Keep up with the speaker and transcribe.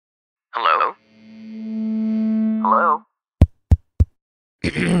Hello? Hello?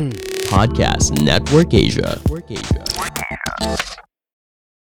 Podcast Network Asia.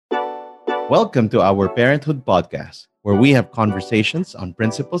 Welcome to our Parenthood Podcast, where we have conversations on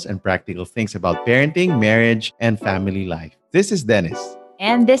principles and practical things about parenting, marriage, and family life. This is Dennis.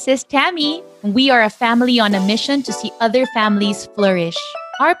 And this is Thammie. We are a family on a mission to see other families flourish.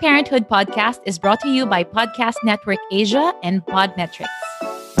 Our Parenthood podcast is brought to you by Podcast Network Asia and Podmetrics.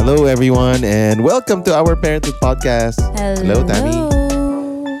 Hello, everyone, and welcome to our Parenthood Podcast. Hello, Thammie.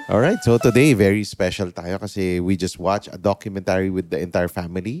 All right, so today, very special tayo kasi we just watched a documentary with the entire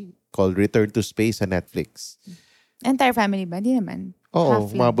family called Return to Space sa Netflix. Entire family ba? Di naman. Oo,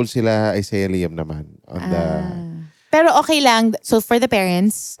 Half lang. umabol sila Isaiah Liam naman. On the, Pero okay lang. So for the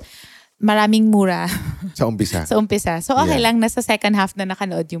parents, maraming mura sa umpisa. sa umpisa. So okay Yeah. lang, nasa second half na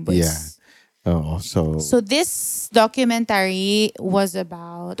nakanood yung boys. Yeah. Oo, so So this documentary was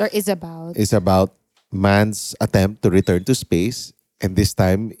about, or is about, it's about man's attempt to return to space. And this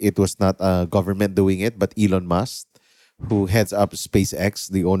time, it was not a government doing it, but Elon Musk, who heads up SpaceX,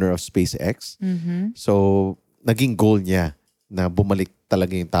 the owner of SpaceX. So, naging goal niya na bumalik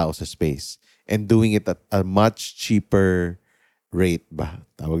talaga yung tao sa space. And doing it at a much cheaper rate ba?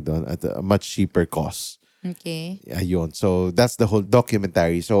 Tawag doon. At a much cheaper cost. okay. Ayun. So, that's the whole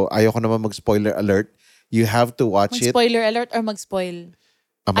documentary. So, ayoko naman mag-spoiler alert. You have to watch it. Mag-spoiler alert or mag-spoil?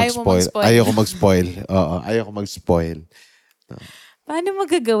 Ayaw mo Mag-spoil. mag-spoil. Ayoko mag-spoil. Oo, ayoko mag-spoil. Paano mo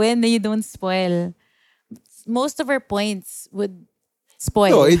gagawin na you don't spoil? Most of our points would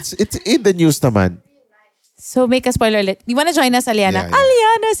spoil. No, it's in the news naman. So make a spoiler alert. You wanna join us, Alyanna? Yeah, yeah.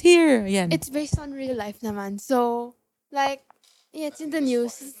 Alyanna's here! Yan. It's based on real life naman. So, like, yeah, it's in the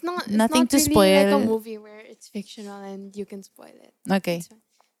news. It's Nothing not to really spoil. like a movie where it's fictional and you can spoil it. Okay. It's fine.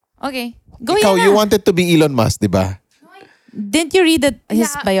 Okay. Go Ikaw, yan you na. wanted to be Elon Musk, di ba? Didn't you read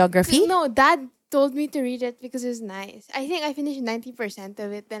his Yeah, biography? No, Dad told me to read it because it was nice. I think I finished 90%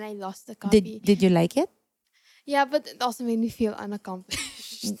 of it, then I lost the copy. Did you like it? Yeah, but it also made me feel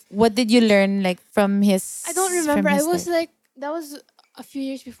unaccomplished. What did you learn like from his? I don't from remember. I his was life? like, that was a few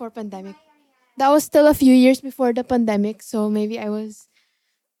years before pandemic. That was still a few years before the pandemic. So maybe I was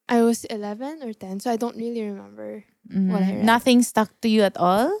 11 or 10. So I don't really remember what I read. Nothing stuck to you at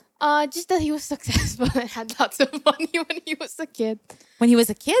all Just that he was successful and had lots of money when he was a kid. when he was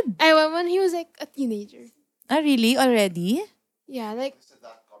a kid. When he was like a teenager. Ah, really? Already? Yeah, like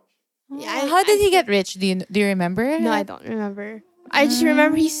Yeah. How did he get rich? Do you remember? no, I don't remember. I just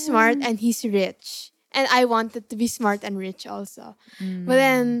remember he's smart and he's rich. And I wanted to be smart and rich also. But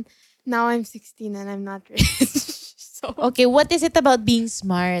then now I'm 16 and I'm not rich. So Okay, what is it about being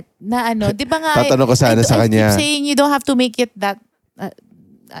smart? Na ano, di ba nga? Tatanong ko sana sa kanya. I keep saying you don't have to make it that.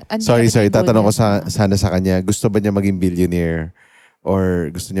 Sorry. Tatanong ko sa. sana sa kanya, gusto ba niya maging billionaire? Or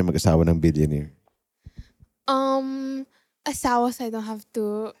gusto niya mag-asawa ng billionaire? asawa, so I don't have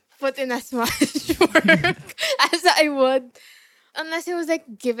to put in as much work as I would. Unless it was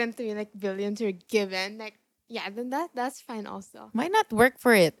like given to me, like billions are given. Like, yeah, then that's fine also. Why not work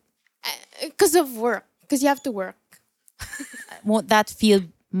for it? Because of work. Because you have to work. Won't that feel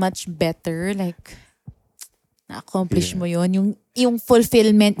much better? Like, na-accomplish mo yun. Yung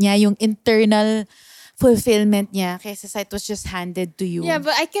fulfillment niya, yung internal fulfillment niya, kaysa sa it was just handed to you. Yeah,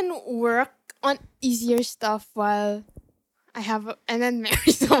 but I can work on easier stuff while I have, and then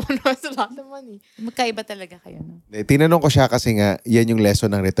marry someone who has a lot of money. Magkaiba talaga kayo, no? Tinanong ko siya kasi nga, yan yung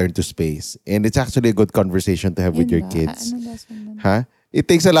lesson ng Return to Space. And it's actually a good conversation to have with your kids. Ano lesson nun? Ha? It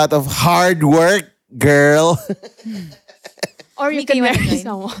takes a lot of hard work, girl. Or you Mika, can you wanna marry join?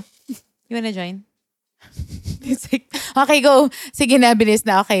 someone. You wanna join? It's like, okay, go. Sige na, bilis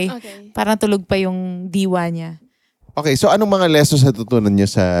na. Okay. Okay. Parang tulog pa yung diwa niya. Okay, so anong mga lessons na tutunan niyo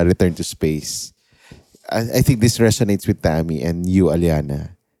sa Return to Space? I think this resonates with Thammie and you,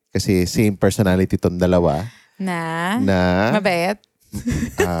 Alyanna. Kasi same personality tong dalawa. Na? Na Mabait?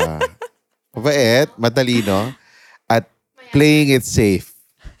 mabait, matalino, at playing it safe.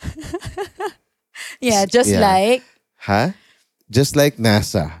 Yeah, just Yeah. like... Ha? Just like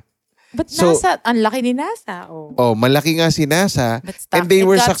NASA. But So- NASA, ang laki ni NASA. Oh. Oh, malaki nga si NASA. But stuck. And they It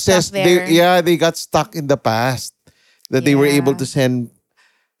were got success. stuck there. They got stuck in the past. That they were Yeah. able to send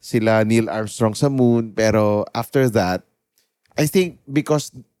sila Neil Armstrong sa moon. Pero after that, I think because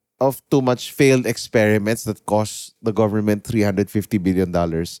of too much failed experiments that cost the government $350 billion,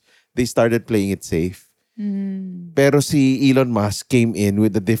 they started playing it safe. Pero si Elon Musk came in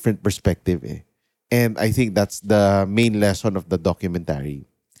with a different perspective eh. And I think that's the main lesson of the documentary.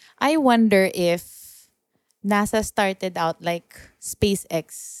 I wonder if NASA started out like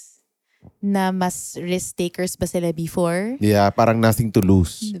SpaceX. na mas risk takers ba sila before? Yeah, parang nothing to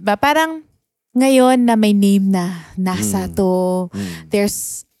lose. Diba? Parang ngayon na may name na NASA to,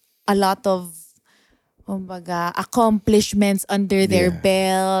 there's a lot of kumbaga, accomplishments under their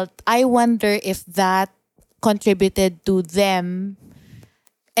belt. I wonder if that contributed to them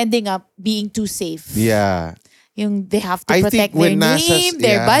ending up being too safe. Yeah. Yung they have to I protect think their when name,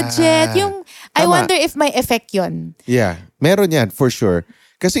 their budget. Yung, I Tama. wonder if may effect yun. Yeah. Meron yan, for sure.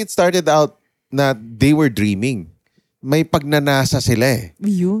 Kasi it started out na they were dreaming. May pagnanasa sila eh.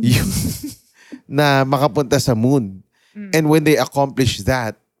 Yun. Na makapunta sa moon. And when they accomplished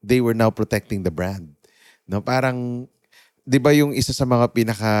that, they were now protecting the brand. No, parang, di ba yung isa sa mga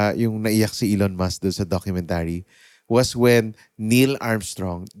yung naiyak si Elon Musk doon sa documentary was when Neil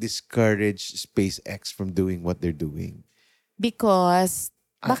Armstrong discouraged SpaceX from doing what they're doing. Because,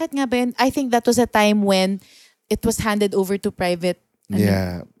 bakit nga ba yun? I think that was a time when it was handed over to private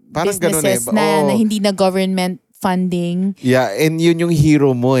Parang ganun eh. businesses na hindi na government funding. Yeah, and yun yung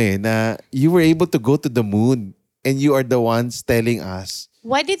hero mo eh, na you were able to go to the moon and you are the ones telling us.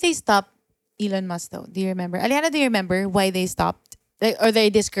 Why did they stop Elon Musk though? Do you remember? Alyanna, do you remember why they stopped? Or they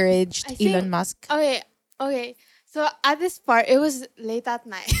discouraged Elon Musk? Okay. So at this part, it was late at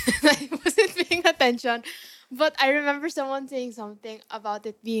night. I wasn't paying attention. But I remember someone saying something about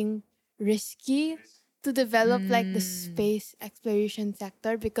it being risky to develop like the space exploration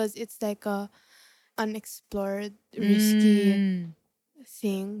sector because it's like a unexplored, risky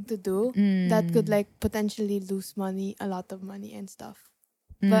thing to do that could like potentially lose money, a lot of money and stuff.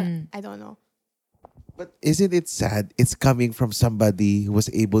 But I don't know. But isn't it sad? It's coming from somebody who was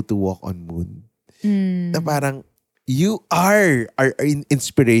able to walk on moon. Na parang, you are our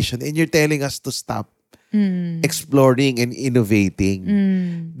inspiration and you're telling us to stop exploring and innovating.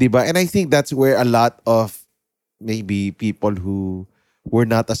 Diba? And I think that's where a lot of maybe people who were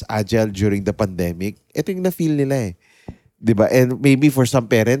not as agile during the pandemic, ito yung na-feel nila eh. Diba? And maybe for some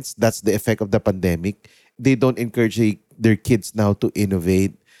parents, that's the effect of the pandemic. They don't encourage their kids now to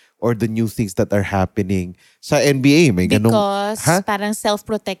innovate or the new things that are happening. Sa NBA, may ganong... Because parang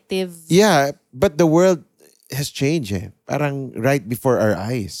self-protective. Yeah, but the world has changed eh. Parang right before our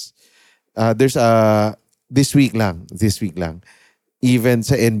eyes. There's this week lang, even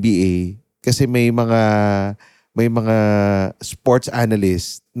sa NBA, kasi may mga sports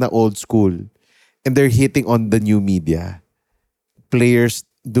analysts na old school and they're hitting on the new media. Players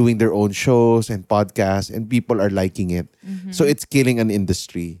doing their own shows and podcasts and people are liking it. So it's killing an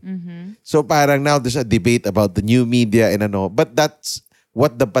industry. So parang now there's a debate about the new media and ano, but that's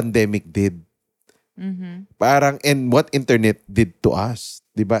what the pandemic did. Parang, and what internet did to us.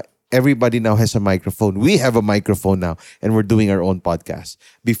 Diba? Everybody now has a microphone. We have a microphone now and we're doing our own podcast.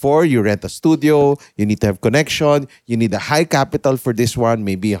 Before, you rent a studio, you need to have connection, you need a high capital for this one,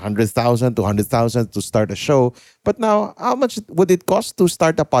 maybe 100,000, 200,000 to start a show. But now, how much would it cost to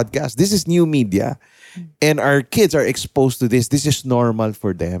start a podcast? This is new media. And our kids are exposed to this. This is normal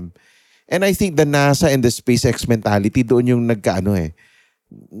for them. And I think the NASA and the SpaceX mentality, doon yung nagkaano eh.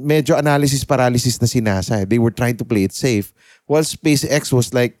 Medyo analysis paralysis na si NASA. They were trying to play it safe. While SpaceX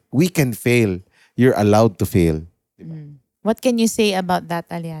was like, we can fail. You're allowed to fail. What can you say about that,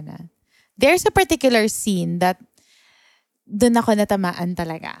 Alyanna? There's a particular scene that dun ako natamaan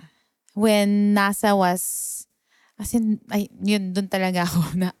talaga. When NASA was, as in, yun, dun talaga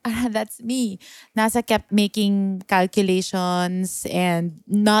ako na, that's me. NASA kept making calculations and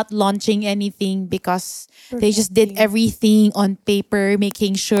not launching anything because they just did everything on paper,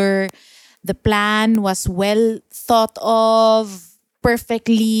 making sure the plan was well thought of,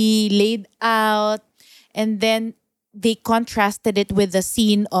 perfectly laid out. And then they contrasted it with the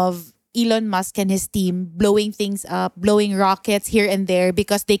scene of Elon Musk and his team blowing things up, blowing rockets here and there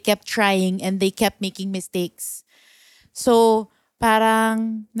because they kept trying and they kept making mistakes. So,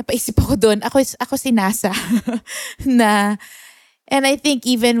 parang napaisip ako doon. Ako si NASA. na, and I think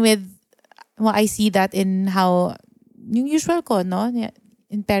even with, well, I see that in how, yung usual ko, no?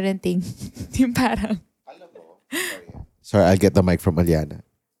 In parenting. Yung parang. Sorry, I'll get the mic from Alyanna.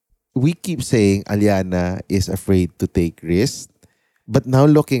 We keep saying Alyanna is afraid to take risks. But now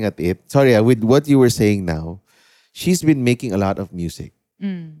looking at it, sorry, with what you were saying now, she's been making a lot of music.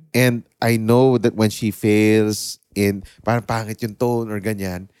 And I know that when she fails in parang pangit yung tone or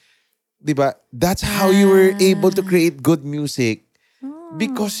ganyan, diba? That's how you were able to create good music.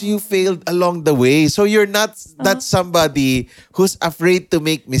 Because you failed along the way. So you're not somebody who's afraid to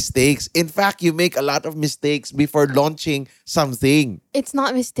make mistakes. In fact, you make a lot of mistakes before launching something. It's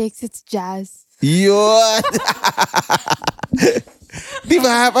not mistakes, it's jazz. Yun!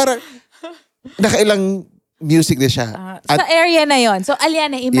 Diba? Parang nakailang music din siya. Sa area na yon. So,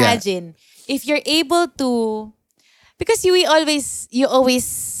 Alyanna, imagine, if you're able to, because you always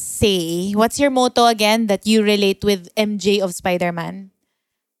say, what's your motto again that you relate with MJ of Spider-Man?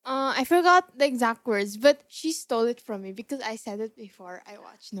 I forgot the exact words, but she stole it from me because I said it before I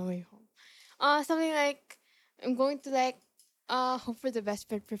watched No Way Home. Something like, I'm going to like hope for the best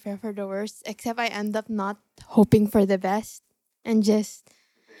but prepare for the worst, except I end up not hoping for the best and just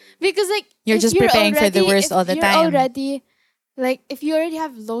because like You're just preparing for the worst all the time. Already like if you already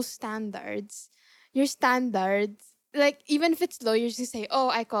have low standards, your standards like even if it's low, you're just say, "Oh,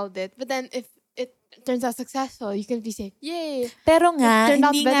 I called it." But then if it turns out successful, you can be say, "Yay!" Pero nga, It turned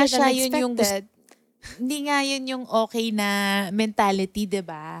out hindi better nga than siya yun yung expected. hindi nga yun yung okay na mentality, 'di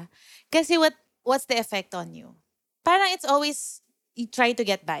ba? Kasi what's the effect on you? Parang it's always you try to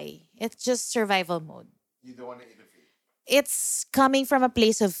get by. It's just survival mode. You don't want to interfere. It's coming from a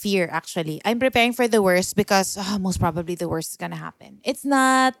place of fear, actually. I'm preparing for the worst because most probably the worst is gonna happen. It's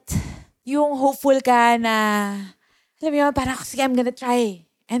not yung hopeful ka na, alam mo yun, parang, sige, I'm gonna try.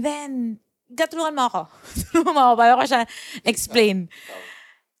 And then, tulungan mo ako. Tulungan mo ako. Paano ko siya explain?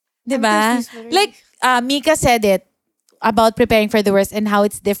 Diba? Like, Mika said it about preparing for the worst and how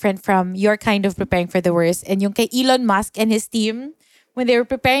it's different from your kind of preparing for the worst. And yung kay Elon Musk and his team, when they were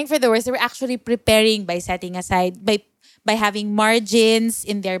preparing for the worst, they were actually preparing by setting aside, by having margins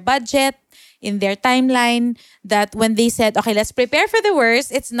in their budget, in their timeline, that when they said, okay, let's prepare for the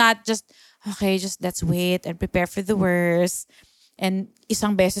worst, it's not just, okay, just let's wait and prepare for the worst. And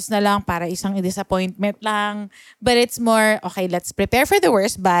isang beses na lang para isang disappointment lang. But it's more, okay, let's prepare for the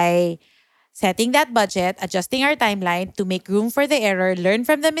worst by setting that budget, adjusting our timeline to make room for the error, learn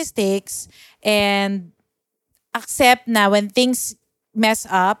from the mistakes, and accept na when things mess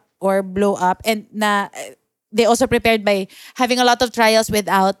up or blow up, and na they also prepared by having a lot of trials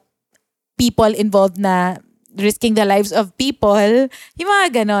without people involved na risking the lives of people. Yung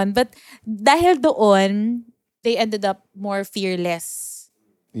mga ganon. But dahil doon, they ended up more fearless.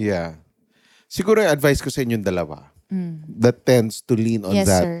 Yeah. Siguro yung advice ko sa inyong dalawa that tends to lean on Yes,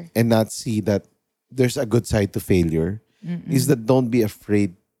 that sir. and not see that there's a good side to failure is that don't be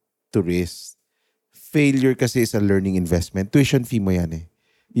afraid to risk. Failure kasi is a learning investment. Tuition fee mo yan eh.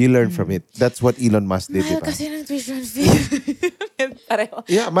 You learn from it. That's what Elon Musk did, Mahal diba? kasi ng tuition fee. Pareho.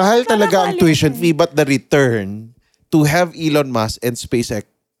 Yeah, mahal talaga ang tuition fee, but the return to have Elon Musk and SpaceX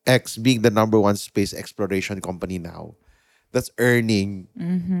being the number one space exploration company now, that's earning.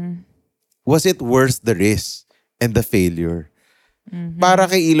 Was it worth the risk and the failure? Para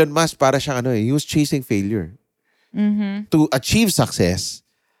kay Elon Musk, para siyang he was chasing failure. To achieve success,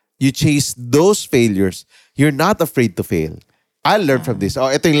 you chase those failures. You're not afraid to fail. I'll learn from this.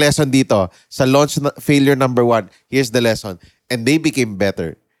 Ito yung lesson dito. Sa launch failure number 1, here's the lesson. And they became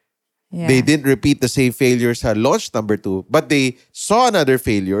better. Yeah. They didn't repeat the same failure sa launch number 2, but they saw another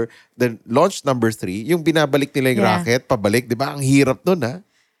failure. Then launch number 3, yung binabalik nila yung rocket, pabalik. Di ba? Ang hirap nun, ha?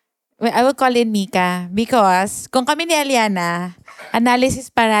 Well, I will call in Mika because kung kami ni Alyanna, analysis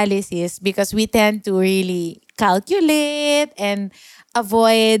paralysis, because we tend to really calculate and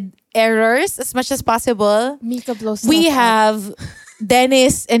avoid errors as much as possible. Mika blows We stuff up. have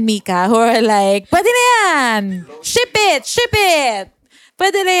Dennis and Mika who are like, pwede na yan! Ship it!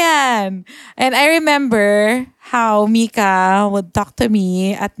 Pwede na yan! And I remember how Mika would talk to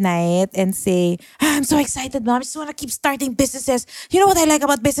me at night and say, I'm so excited, Mom. I just want to keep starting businesses. You know what I like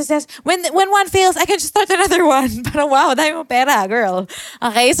about businesses? When one fails, I can just start another one. Parang wow, dami mo pera, girl.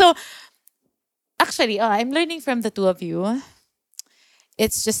 Okay, so actually, I'm learning from the two of you.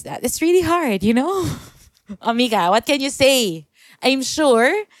 It's just that it's really hard, you know? Mika, what can you say? I'm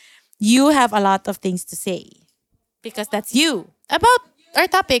sure you have a lot of things to say because that's you. About our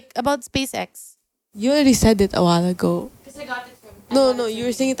topic, about SpaceX. You already said it a while ago. Because I got it from... No, you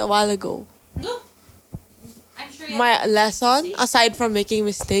were saying it a while ago. No. I'm sure My lesson, aside from making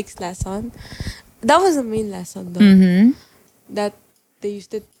mistakes, that was the main lesson though. That they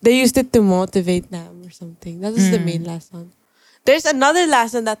used it to motivate them or something. That was the main lesson. There's another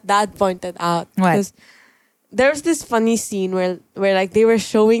lesson that Dad pointed out. What? Because there was this funny scene where like they were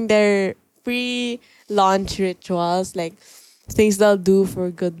showing their pre-launch rituals, like things they'll do for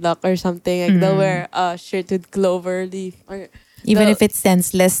good luck or something. Like they'll wear a shirt with clover leaf, or even if it's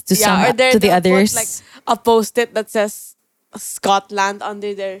senseless to some or to the they'll others. put, like a post-it that says Scotland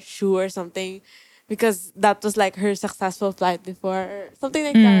under their shoe or something, because that was like her successful flight before, or something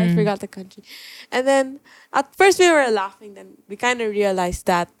like that. I forgot the country. And then at first we were laughing, then we kind of realized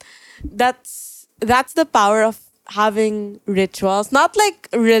that that's the power of having rituals, not like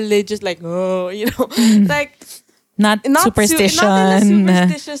religious, like like not superstition. not in a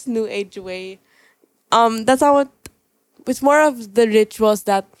superstitious new age way. that's how it's more of the rituals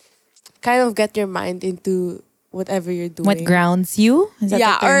that kind of get your mind into whatever you're doing. What grounds you? Is that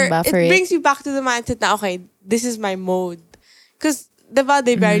yeah, the term or ba it for it? brings you back to the mindset na, okay, this is my mode. Because, diba,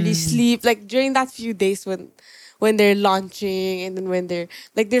 they barely sleep. Like, during that few days when they're launching and then when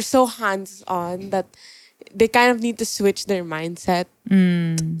they're so hands-on that they kind of need to switch their mindset.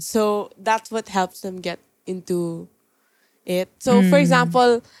 So, that's what helps them get into it. So, for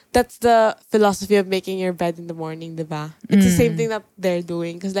example, that's the philosophy of making your bed in the morning, diba? It's the same thing that they're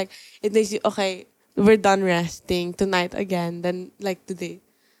doing. Because, like, it makes you, okay, we're done resting tonight again. Then, like, today.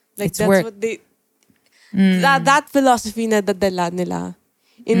 Like, It's that's work. what they... That philosophy na dadala nila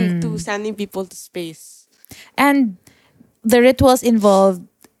into sending people to space. And the rituals involved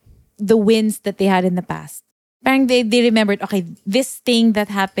the wins that they had in the past. Parang they remembered, okay, this thing that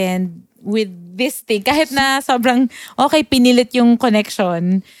happened with this thing, kahit na sobrang, okay, pinilit yung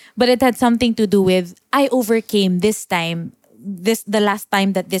connection, but it had something to do with, I overcame this time, the last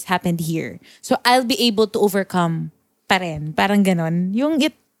time that this happened here. So I'll be able to overcome pa rin. Parang ganon.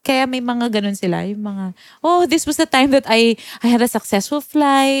 Kaya may mga ganun sila. Yung mga, oh, this was the time that I had a successful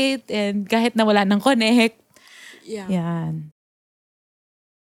flight and kahit na wala ng connect. Yeah. Yan.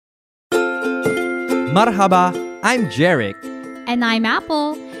 Marhaba, I'm Jarek, And I'm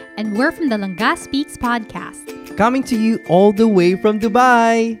Apple, and we're from the Langga Speaks podcast. coming to you all the way from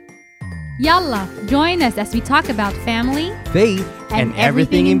Dubai. Yalla, join us as we talk about family, Faith and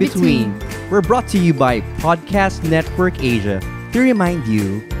everything in between. We're brought to you by Podcast Network Asia to remind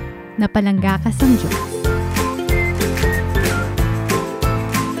you na palangga ka sa Diyos.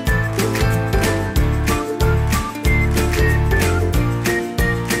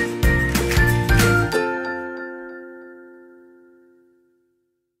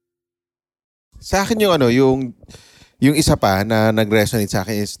 Sa akin yung isa pa na nag-resonate sa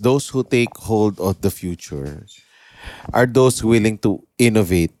akin is those who take hold of the future are those willing to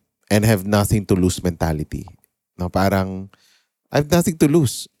innovate and have nothing to lose mentality. No, parang I have nothing to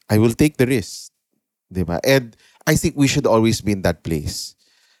lose. I will take the risk. Diba? And I think we should always be in that place.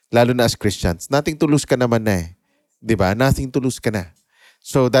 Lalo na as Christians. Nothing to lose ka naman na eh. Diba? Nothing to lose ka na.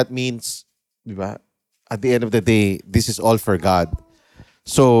 So that means, diba? At the end of the day, this is all for God.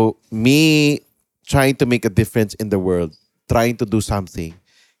 So me trying to make a difference in the world, trying to do something,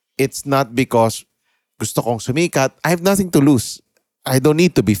 it's not because gusto kong sumikat. I have nothing to lose. I don't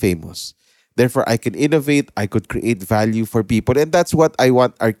need to be famous. Therefore, I can innovate. I could create value for people. And that's what I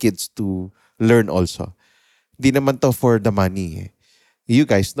want our kids to learn also. Di naman to for the money. You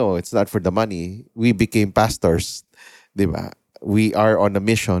guys know, it's not for the money. We became pastors. Diba? We are on a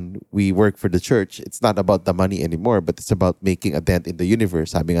mission. We work for the church. It's not about the money anymore, but it's about making a dent in the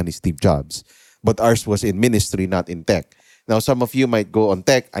universe, sabi nga ni Steve Jobs. But ours was in ministry, not in tech. Now, some of you might go on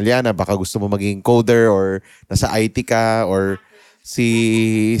tech. Alyanna, baka gusto mo maging coder or nasa IT ka or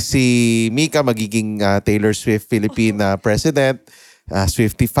si Mika magiging Taylor Swift Philippine president,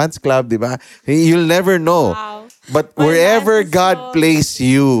 Swiftie Fans Club, di ba? You'll never know. Wow. But My wherever life is God so- place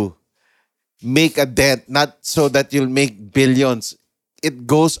you, make a dent, not so that you'll make billions. It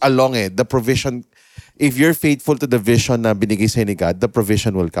goes along the provision. If you're faithful to the vision na binigay sa'yo ni God, the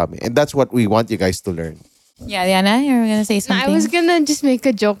provision will come. And that's what we want you guys to learn. Yeah, Diana, you're gonna say No, something? I was gonna just make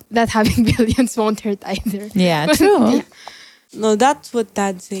a joke that having billions won't hurt either. Yeah, true. No, that's what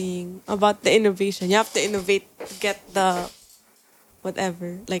Dad's saying about the innovation. You have to innovate to get the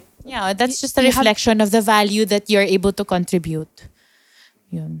whatever. Like, Yeah, that's just a You have- reflection of the value that you're able to contribute.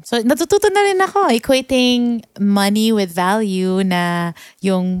 Yun. So, natututo na rin ako, equating money with value na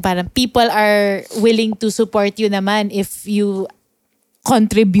yung parang people are willing to support you naman if you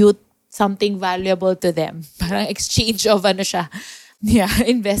contribute something valuable to them. Parang exchange of ano siya. Yeah,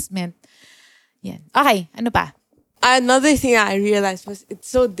 investment. Yan. Okay, ano pa? another thing I realized was it's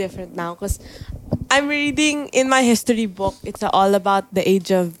so different now because I'm reading in my history book. It's all about the age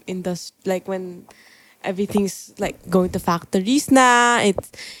of industry, like when everything's like going to factories na.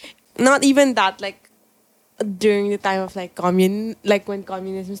 It's not even that, like during the time of like like when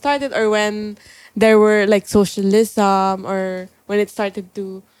communism started, or when there were like socialism, or when it started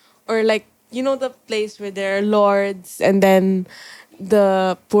to, or like, you know, the place where there are lords and then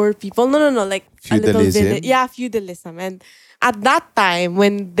the poor people. No. Like a little Feudalism? village. Yeah, feudalism. And at that time,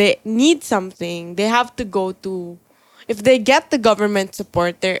 when they need something, they have to go to, if they get the government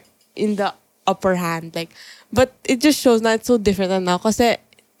support, they're in the upper hand. Like, but it just shows now it's so different now. Kasi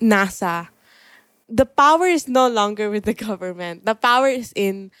NASA, the power is no longer with the government. The power is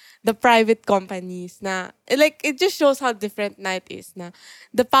in the private companies. Na, like, it just shows how different na it is. Na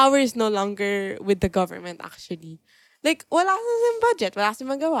the power is no longer with the government, actually. Like, wala kasing budget, wala kasing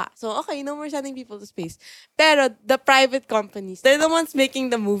magawa. So, okay, no more sending people to space. Pero the private companies, they're the ones making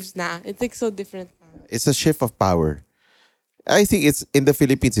the moves na. It's like so different. It's a shift of power. I think it's in the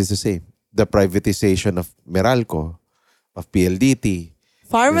Philippines, it's the same. The privatization of Meralco, of PLDT.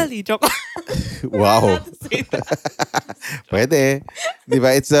 Formally, joke. Wow. Pwede. Di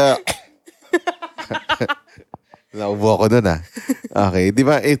ba? It's a... Naubo ko dun Okay. Di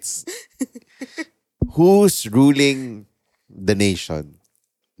ba? It's... Who's ruling the nation?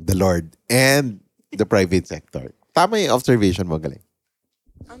 The Lord and the private sector. Tama yung observation mo, galing.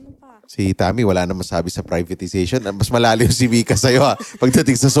 Ano pa? Si Thammie, wala na masabi sa privatization. Mas malalim si Mika sa'yo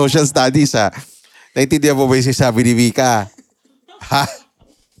pagdating sa social studies Naintindihan mo ba yung sabi ni Mika? Ha?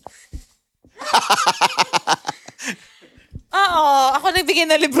 Oo, ako nagbigay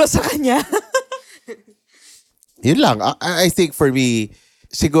ng libro sa kanya. Yun lang. I think for me,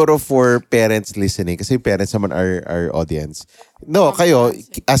 siguro for parents listening, kasi parents naman our audience. No, kayo,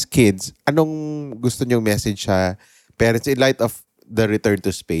 as kids, anong gusto nyong message sa parents in light of the return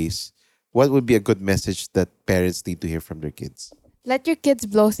to space? What would be a good message that parents need to hear from their kids? Let your kids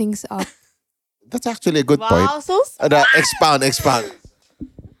blow things up. That's actually a good point. Wow, so Expound.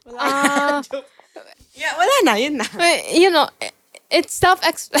 yeah, wala na, yun na. You know, it's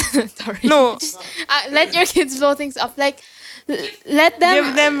sorry. No. Let your kids blow things up. Like, let them...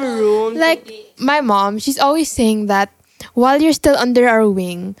 Give them room. Like, my mom, she's always saying that while you're still under our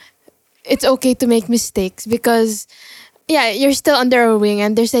wing, it's okay to make mistakes because... Yeah, you're still under our wing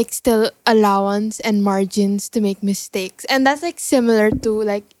and there's like still allowance and margins to make mistakes. And that's like similar to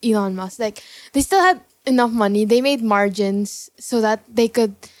like Elon Musk. Like they still had enough money. They made margins so that they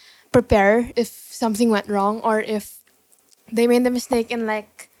could prepare if something went wrong or if they made the mistake in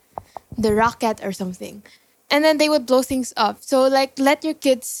like the rocket or something. And then they would blow things up. So like let your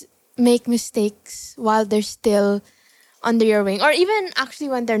kids make mistakes while they're still under your wing, or even actually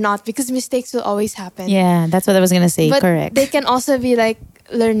when they're not, because mistakes will always happen. Yeah, that's what I was gonna say. But correct. they can also be like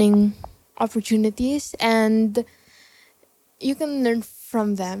learning opportunities, and you can learn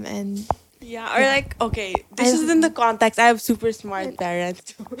from them. And yeah, or like, okay, this is in the context. I have super smart parents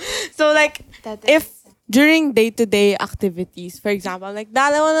too. So like, if during day-to-day activities, for example, like,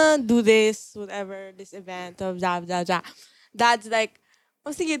 Dad, I wanna do this, whatever, this event, blah, blah, blah. Dad's like, oh,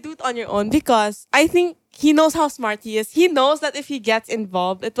 sige, do it on your own, because I think he knows how smart he is. He knows that if he gets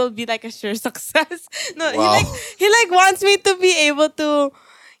involved, it will be like a sure success. No, Wow. he wants me to be able to.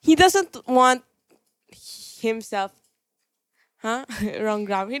 He doesn't want himself. Huh? Wrong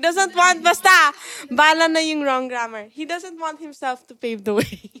grammar. He doesn't want, basta, bala na yung wrong grammar. He doesn't want himself to pave the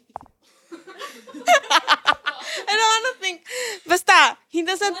way. I don't want to think. Basta, he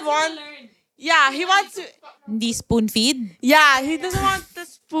doesn't want. Yeah, he wants to. Hindi spoon feed? Yeah, he doesn't want to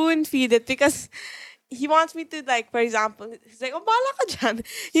spoon feed it because he wants me to, like, for example, he's like, oh, bahala ka dyan.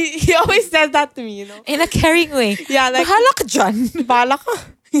 He always says that to me, you know? In a caring way. Yeah, like, Bahala ka dyan. bahala ka.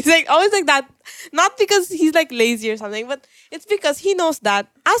 He's like, always like that. Not because he's like lazy or something, but it's because he knows that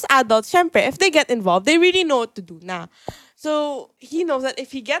as adults, syempre, if they get involved, they really know what to do na. So, he knows that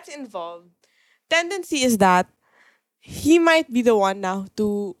if he gets involved, tendency is that he might be the one now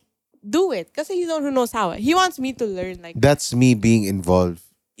to do it because he's the one who knows how. He wants me to learn, like, That's me being involved.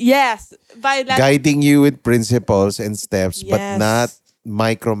 yes, by like, Guiding you with principles and steps, but Yes. not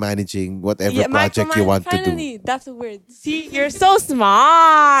micromanaging whatever project you want to do. finally, that's a word. See, you're so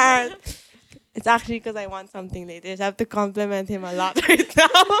smart. It's actually because I want something later. So I have to compliment him a lot right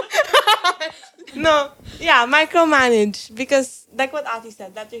now. No, yeah, micromanage, because like what Ati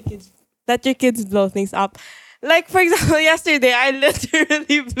said, let your kids blow things up. Like, for example, yesterday I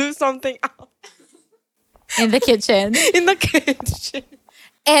literally blew something up In the kitchen. in the kitchen.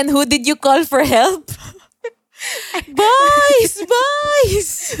 And who did you call for help? Boys!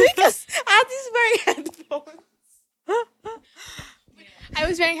 Because Ati's wearing headphones. I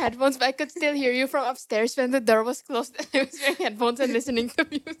was wearing headphones, but I could still hear you from upstairs when the door was closed. And I was wearing headphones and listening to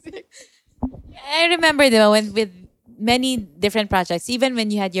music. I remember, diba, when with many different projects, even when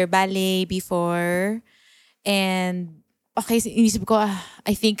you had your ballet before, and okay, inisip ko,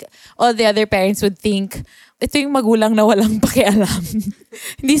 I think all the other parents would think, ito yung magulang na walang pakialam.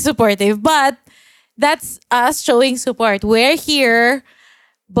 Hindi supportive. But that's us showing support. We're here,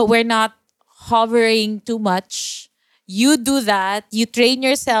 but we're not hovering too much. You do that. You train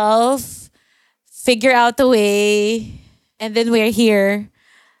yourself, figure out a way, and then we're here,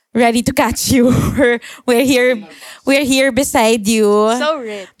 ready to catch you. we're here beside you. So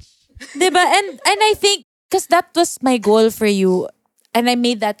rich. Diba? And I think, because that was my goal for you, and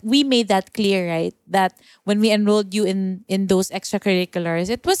we made that clear, right? That when we enrolled you in those extracurriculars,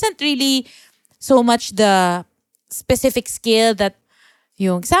 it wasn't really so much the specific skill that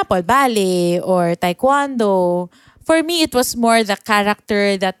yung example, ballet or taekwondo. For me, it was more the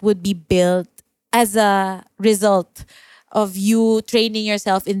character that would be built as a result of you training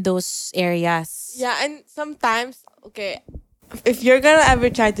yourself in those areas. Yeah, and sometimes, okay, if you're gonna ever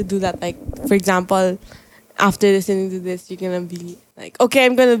try to do that, like, for example, after listening to this, you're gonna be like, okay,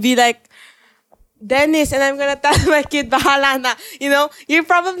 I'm gonna be like Dennis, and I'm gonna tell my kid, bahala na.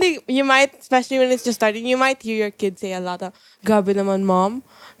 You might, especially when it's just starting, you might hear your kid say a lot of, grabe naman, mom.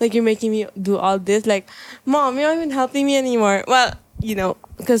 Like, you're making me do all this. Like, mom, you're not even helping me anymore. Well,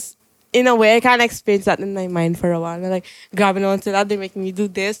 because in a way, I kind of experienced that in my mind for a while. I'm like, grabe naman sila, they're making me do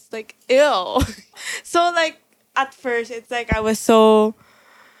this. Like, ew. So, like, at first, it's like I was so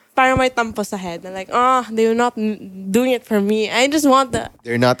parang may tampo sa head. I'm like, they're not doing it for me. I just want the...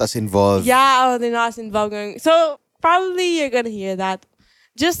 They're not as involved. Yeah, they're not as involved. So, probably you're gonna hear that.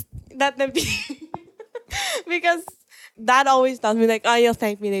 Just let them be. Because dad always tells me like, you'll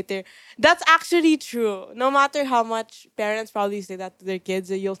thank me later. That's actually true. No matter how much parents probably say that to their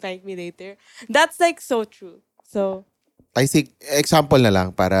kids, you'll thank me later. That's like so true. So... I think, example na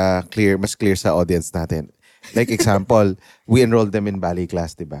lang para mas clear sa audience natin. Like example, we enrolled them in ballet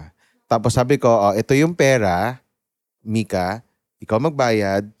class, diba? Tapos sabi ko, ito yung pera, Mika, ikaw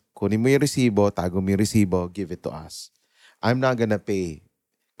magbayad, kunin mo yung resibo, tago mo yung resibo, give it to us. I'm not gonna pay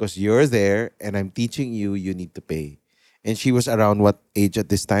because you're there and I'm teaching you, you need to pay. And she was around what age at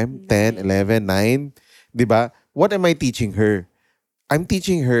this time? 10, 11, 9? Diba? What am I teaching her? I'm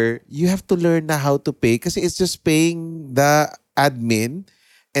teaching her, you have to learn na how to pay kasi it's just paying the admin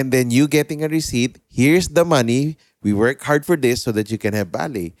and then you getting a receipt. Here's the money. We work hard for this so that you can have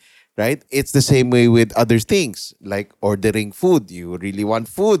ballet. Right? It's the same way with other things like ordering food. You really want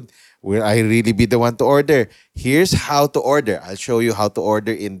food. Will I really be the one to order? Here's how to order. I'll show you how to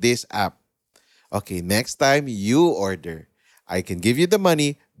order in this app. Okay, next time you order. I can give you the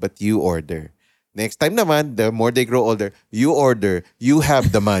money, but you order. Next time naman, the more they grow older, you order, you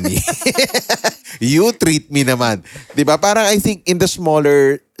have the money. You treat me naman. Diba? Parang I think in the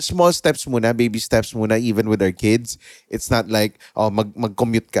small steps muna, baby steps muna, even with our kids, it's not like,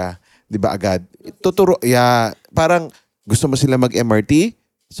 mag-commute ka. Diba agad? Tuturo, yeah. Parang gusto mo sila mag-MRT,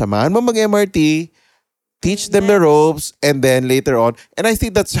 samahan mo mag-MRT, teach them the ropes, and then later on, and I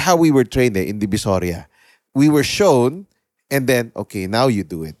think that's how we were trained in Divisoria. We were shown, and then, okay, now you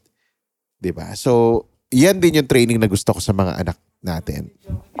do it. Diba? So, yan din yung training na gusto ko sa mga anak natin.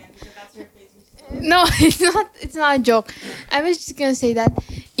 No, it's not a joke. I was just gonna say that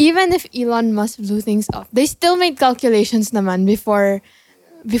even if Elon Musk blew things up, they still made calculations naman before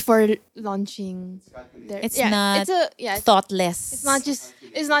launching It's not thoughtless.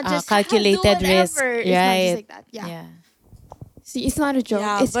 It's not just calculated do risk. whatever. It's Right. not just like that. Yeah. See, it's not a joke.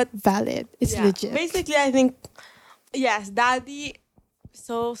 Yeah, it's but- valid. It's legit. Basically, I think, yes, daddy,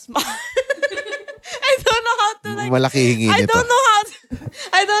 so smart. I don't know how to like... Malaki hingi I nito. don't know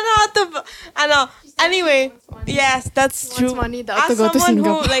how to... Anyway, yes, that's Wants true. money daw As to go to someone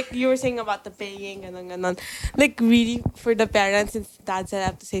who, Singapore. like, you were saying about the paying, ganon. Like, really, for the parents, since dad said I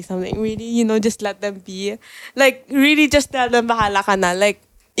have to say something, really, just let them be. Like, really, just tell them, bahala ka na. Like,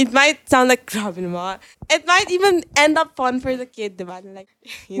 it might sound like, grabe naman. It might even end up fun for the kid, diba? Like,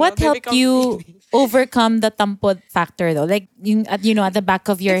 What they helped become you feelings. overcome the tampod factor though? Like, at the back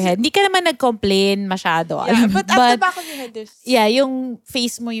of your head. Hindi ka naman nag-complain masyado. Yeah, but at the back of your head, there's... Yeah, yung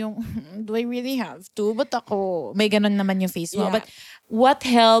face mo yung, do I really have to? But ako, may ganun naman yung face mo. Yeah. But what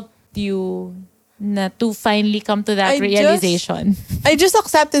helped you na to finally come to that I realization? I just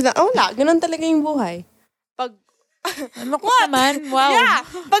accepted that, wala, ganun talaga yung buhay. Pag... Ano ko naman? Wow. Yeah.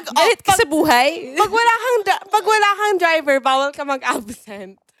 Galit ka sa buhay? Pag wala kang driver, bawal ka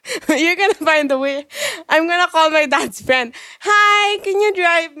mag-absent. You're gonna find a way. I'm gonna call my dad's friend. Hi, can you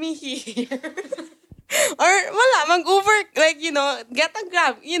drive me here? Or wala, mag-Uber, like, get a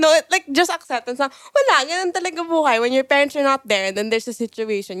Grab. Like, just acceptance na, wala, ganun talaga buhay. When your parents are not there and then there's a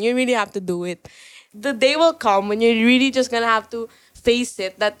situation, you really have to do it. The day will come when you're really just gonna have to face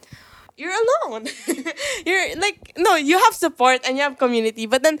it that you're alone. You're like, no, you have support and you have community,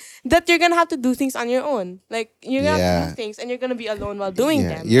 but then that you're gonna have to do things on your own. Like, you're gonna have to do things and you're gonna be alone while doing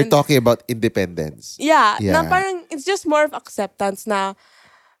them. You're And talking about independence. yeah, Yeah. na parang it's just more of acceptance na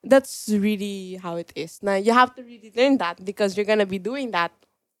that's really how it is. Na you have to really learn that because you're gonna be doing that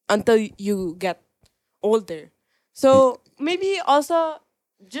until you get older. So maybe also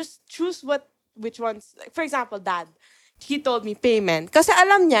just choose which ones. Like, for example, dad. He told me payment. Kasi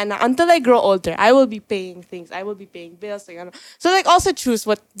alam niya na until I grow older, I will be paying things. I will be paying bills. Like, so like also choose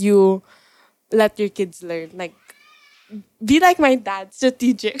what you let your kids learn. Like, be like my dad,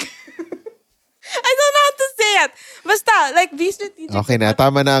 strategic. I don't know how to say it. Basta, like, be strategic. Okay na,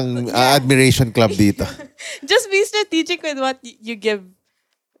 tama na ang admiration club dito. Just be strategic with what you give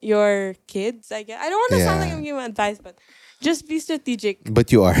your kids, I guess. I don't want to sound like Yeah. I'm giving advice, but just be strategic.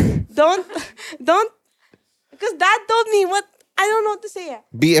 But you are. Don't, because Dad told me what, I don't know what to say.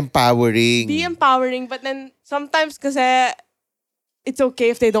 Be empowering. Be empowering, but then sometimes kasi it's okay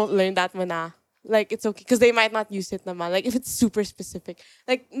if they don't learn that mana. Like, it's okay because they might not use it naman. Like, if it's super specific.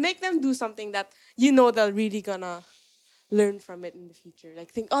 Like, make them do something that you know they're really gonna learn from it in the future. Like,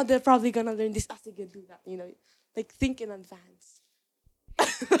 think, oh, they're probably gonna learn this as they can do that. You know, like, think in advance.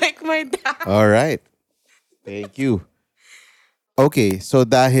 Like my dad. All right. Thank you. Okay, so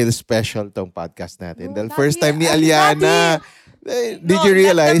dahil special tong podcast natin. No, The first Daddy, time ni I'm Alyanna, did No, you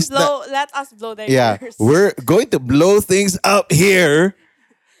realize let us blow their yeah, ears. we're going to blow things up here.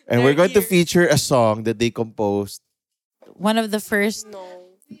 And Their we're going to ears. feature a song that they composed. One of the first, No.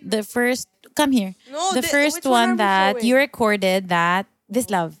 come here. No, The first which one are one we that showing? you recorded that,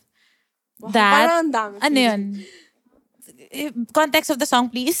 This Love. Wow, That, parang ang dami. ano yun? Context of the song,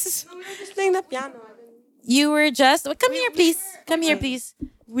 please. We were just playing the piano. You were just, come here, please. Come here, please.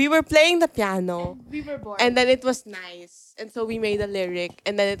 We were playing the piano. We were bored. And then it was nice. And so we made a lyric.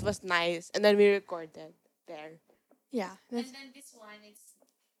 And then it was nice. And then we recorded there. yeah. then this one, it's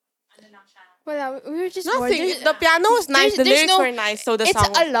Well, we were just bored. Nothing. The piano was nice. The there's lyrics were nice. So the It's song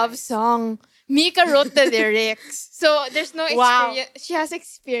a was love nice. song. Mika wrote the lyrics. So there's no Wow. experience. She has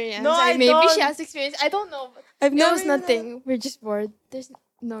experience. No, I Maybe don't. she has experience. I don't know. I've It never was nothing. We're just bored. There's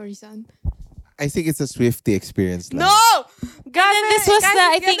no reason. I think it's a Swifty experience. lang. No! And this was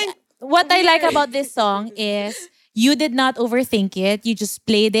I think, what I like about this song is you did not overthink it. You just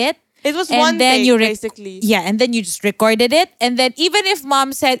played it. It was And one then take, you basically. Yeah, and then you just recorded it. And then even if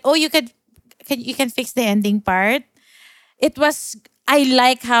mom said, oh, you can fix the ending part, it was, I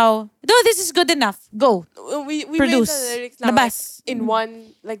like how, no, this is good enough. Go. We Produce. made the lyrics now, Labas. like, in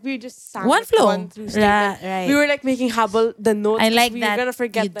one, like we just sang One it, flow. one through statement. Right. We were like making habal the notes. I 'cause like we that were gonna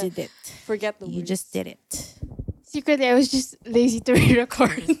forget you did it. Forget the You words. just did it. Secretly, I was just lazy to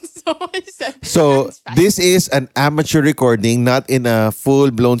re-record. So I said, So "That's fine." this is an amateur recording, not in a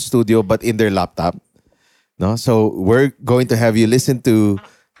full-blown studio, but in their laptop. No, so we're going to have you listen to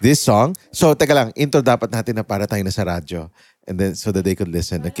this song. So teka lang, intro dapat natin na para tayo na sa radyo, and then so that they could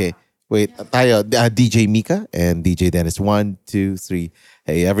listen. Okay, wait, tayo DJ Mika and DJ Dennis. 1, 2, 3.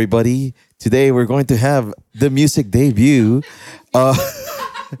 Hey everybody! Today we're going to have the music debut.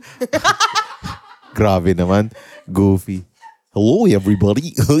 Grabe naman, goofy. Hello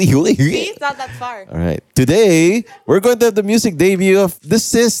everybody. See, it's not that far. All right. Today, we're going to have the music debut of The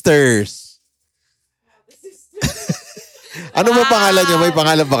Sisters. Ano ba pangalan niyo? May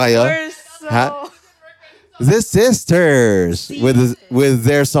pangalan ba kayo? We're so... Ha? The Sisters with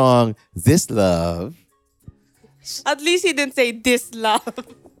their song This Love. At least he didn't say this love.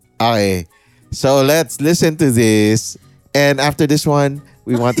 Okay. So let's listen to this. And after this one,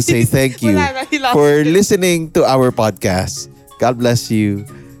 we want to say thank you Wala na, he lost for it. listening to our podcast. God bless you.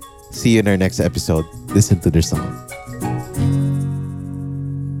 See you in our next episode. Listen to their song.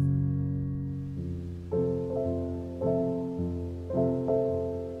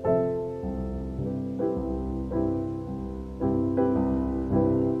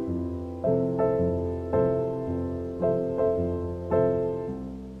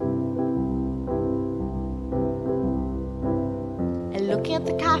 And looking at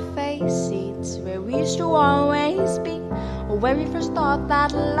the cafe seats where we used to always be, or where we first thought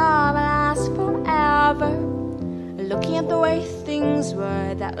that love lasts forever. And looking at the way things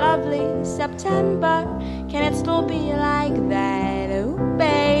were that lovely September, can it still be like that? Oh,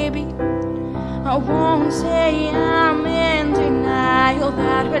 baby, I won't say I'm in denial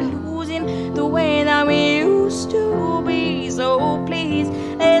that we're losing the way that we used to be. So please,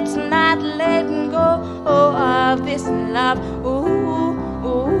 let's not let go of this love. Ooh,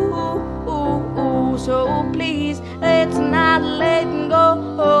 ooh, ooh, ooh. So please, let's not let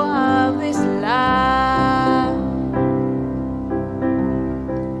go of this love.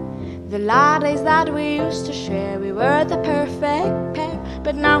 The days that we used to share, we were the perfect pair.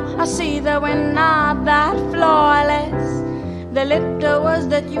 But now I see that we're not that flawless. The little words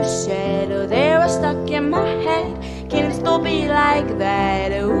that you said, oh, they were stuck in my head. Can it still be like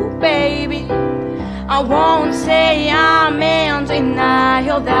that? Oh, baby, I won't say I'm in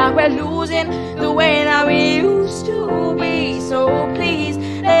denial that we're losing the way that we used to be. So please,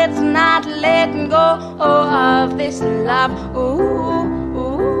 let's not let go of this love. Ooh,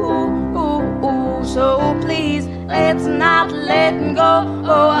 ooh, ooh, ooh. So please, let's not let go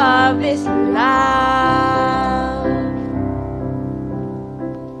of this love.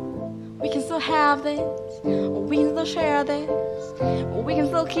 We can still have this. We can still share this. We can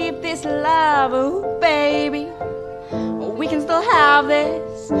still keep this love, ooh, baby. We can still have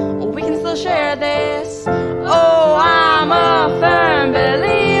this. We can still share this. Oh, I'm a firm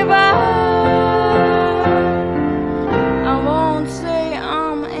believer. I won't say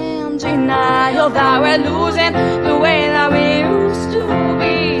I'm in denial that we're losing the way that we used to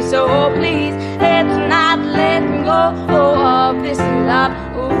be. So please, let's not let go of this love.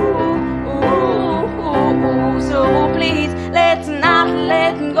 Ooh, ooh, ooh, ooh. So please, let's not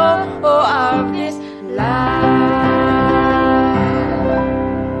let go of this love.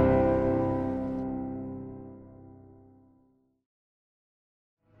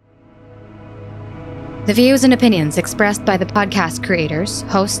 The views and opinions expressed by the podcast creators,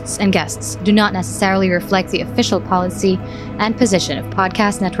 hosts, and guests do not necessarily reflect the official policy and position of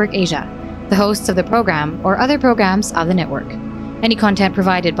Podcast Network Asia, the hosts of the program, or other programs of the network. Any content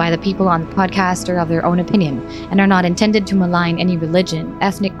provided by the people on the podcast are of their own opinion and are not intended to malign any religion,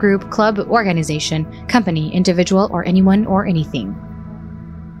 ethnic group, club, organization, company, individual, or anyone or anything.